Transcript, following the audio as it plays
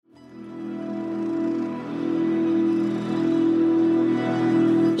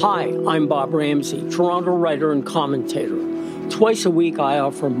Hi, I'm Bob Ramsay, Toronto writer and commentator. Twice a week, I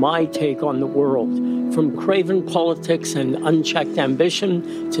offer my take on the world, from craven politics and unchecked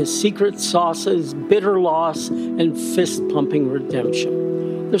ambition to secret sauces, bitter loss, and fist-pumping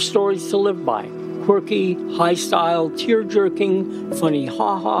redemption. They're stories to live by. Quirky, high-style, tear-jerking, funny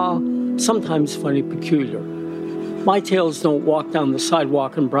ha-ha, sometimes funny peculiar. My tales don't walk down the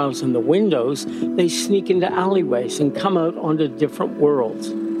sidewalk and browse in the windows. They sneak into alleyways and come out onto different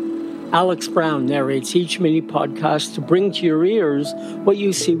worlds. Alex Brown narrates each mini-podcast to bring to your ears what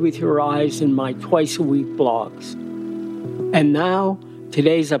you see with your eyes in my twice-a-week blogs. And now,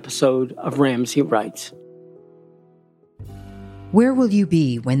 today's episode of Ramsay Writes. Where Will You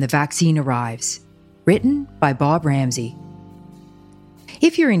Be When the Vaccine Arrives? Written by Bob Ramsay.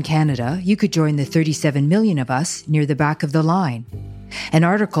 If you're in Canada, you could join the 37 million of us near the back of the line. An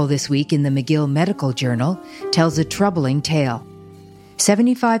article this week in the McGill Medical Journal tells a troubling tale.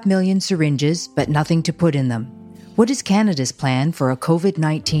 75 million syringes, but nothing to put in them. What is Canada's plan for a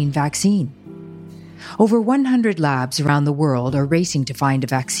COVID-19 vaccine? Over 100 labs around the world are racing to find a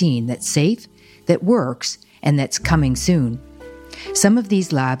vaccine that's safe, that works, and that's coming soon. Some of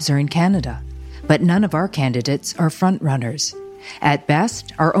these labs are in Canada, but none of our candidates are frontrunners. At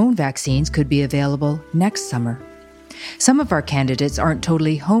best, our own vaccines could be available next summer. Some of our candidates aren't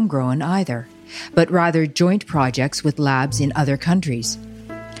totally homegrown either, but rather joint projects with labs in other countries.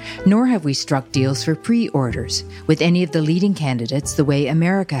 Nor have we struck deals for pre-orders with any of the leading candidates the way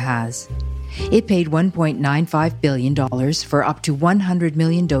America has. It paid $1.95 billion for up to 100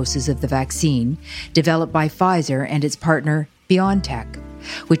 million doses of the vaccine developed by Pfizer and its partner BioNTech,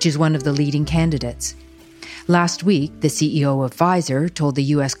 which is one of the leading candidates. Last week, the CEO of Pfizer told the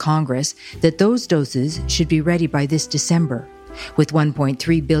U.S. Congress that those doses should be ready by this December, with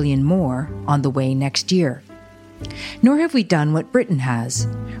 1.3 billion more on the way next year. Nor have we done what Britain has,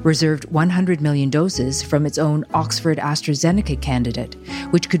 reserved 100 million doses from its own Oxford-AstraZeneca candidate,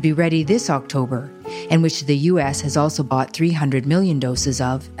 which could be ready this October, and which the U.S. has also bought 300 million doses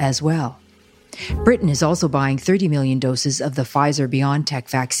of as well. Britain is also buying 30 million doses of the Pfizer-BioNTech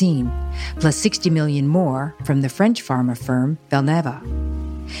vaccine, plus 60 million more from the French pharma firm Valneva.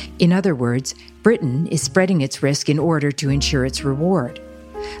 In other words, Britain is spreading its risk in order to ensure its reward.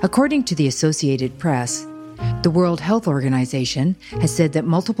 According to the Associated Press, the World Health Organization has said that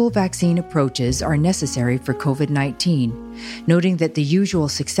multiple vaccine approaches are necessary for COVID-19, noting that the usual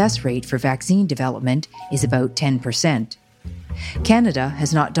success rate for vaccine development is about 10%. Canada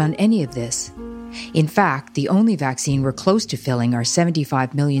has not done any of this. In fact, the only vaccine we're close to filling our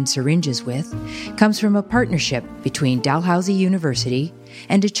 75 million syringes with comes from a partnership between Dalhousie University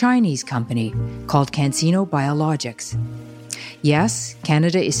and a Chinese company called CanSino Biologics. Yes,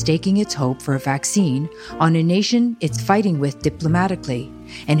 Canada is staking its hope for a vaccine on a nation it's fighting with diplomatically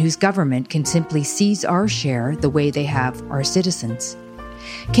and whose government can simply seize our share the way they have our citizens.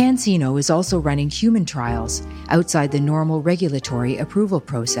 CanSino is also running human trials outside the normal regulatory approval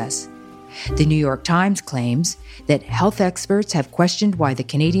process. The New York Times claims that health experts have questioned why the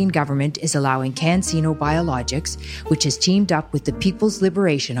Canadian government is allowing CanSino Biologics, which has teamed up with the People's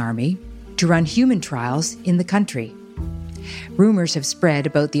Liberation Army, to run human trials in the country. Rumors have spread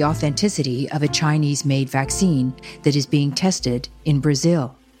about the authenticity of a Chinese-made vaccine that is being tested in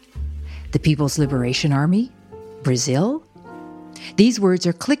Brazil. The People's Liberation Army? Brazil? These words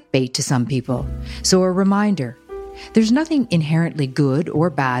are clickbait to some people, so a reminder. There's nothing inherently good or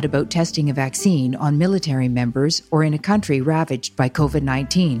bad about testing a vaccine on military members or in a country ravaged by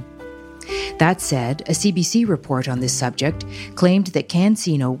COVID-19. That said, a CBC report on this subject claimed that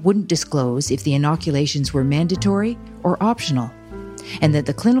CanSino wouldn't disclose if the inoculations were mandatory or optional, and that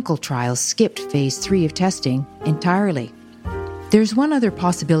the clinical trials skipped Phase 3 of testing entirely. There's one other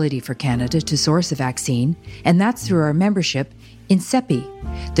possibility for Canada to source a vaccine, and that's through our membership in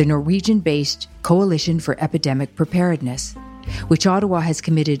CEPI, the Norwegian-based Coalition for Epidemic Preparedness, which Ottawa has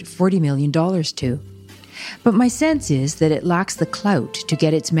committed $40 million to. But my sense is that it lacks the clout to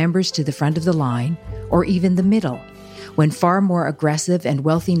get its members to the front of the line, or even the middle, when far more aggressive and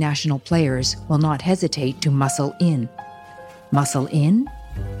wealthy national players will not hesitate to muscle in. Muscle in?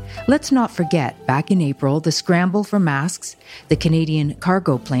 Let's not forget, back in April, the scramble for masks, the Canadian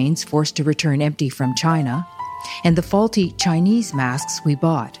cargo planes forced to return empty from China, and the faulty Chinese masks we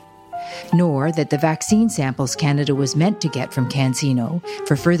bought. Nor that the vaccine samples Canada was meant to get from CanSino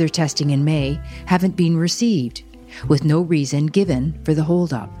for further testing in May haven't been received, with no reason given for the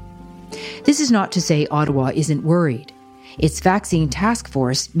holdup. This is not to say Ottawa isn't worried. Its vaccine task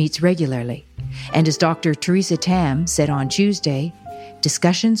force meets regularly, and as Dr. Theresa Tam said on Tuesday,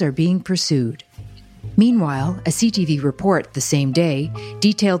 discussions are being pursued. Meanwhile, a CTV report the same day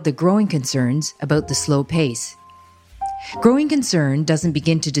detailed the growing concerns about the slow pace. Growing concern doesn't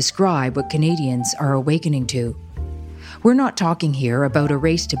begin to describe what Canadians are awakening to. We're not talking here about a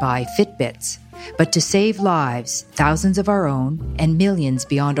race to buy Fitbits, but to save lives, thousands of our own and millions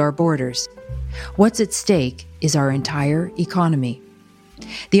beyond our borders. What's at stake is our entire economy.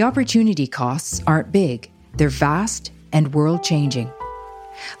 The opportunity costs aren't big, they're vast and world-changing.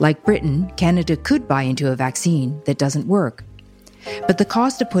 Like Britain, Canada could buy into a vaccine that doesn't work. But the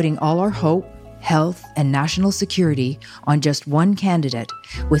cost of putting all our hope, health, and national security on just one candidate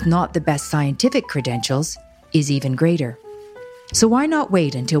with not the best scientific credentials is even greater. So why not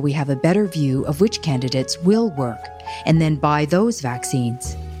wait until we have a better view of which candidates will work and then buy those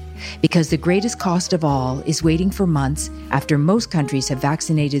vaccines? Because the greatest cost of all is waiting for months after most countries have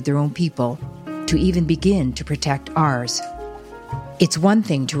vaccinated their own people to even begin to protect ours. It's one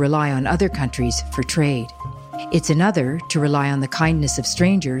thing to rely on other countries for trade. It's another to rely on the kindness of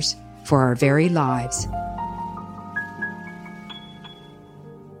strangers for our very lives.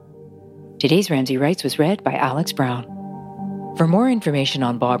 Today's Ramsay Writes was read by Alex Brown. For more information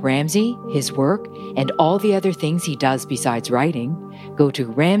on Bob Ramsay, his work, and all the other things he does besides writing, go to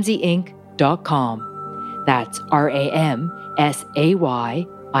RamsayInc.com. That's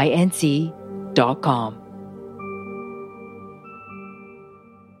RamsayInc.com.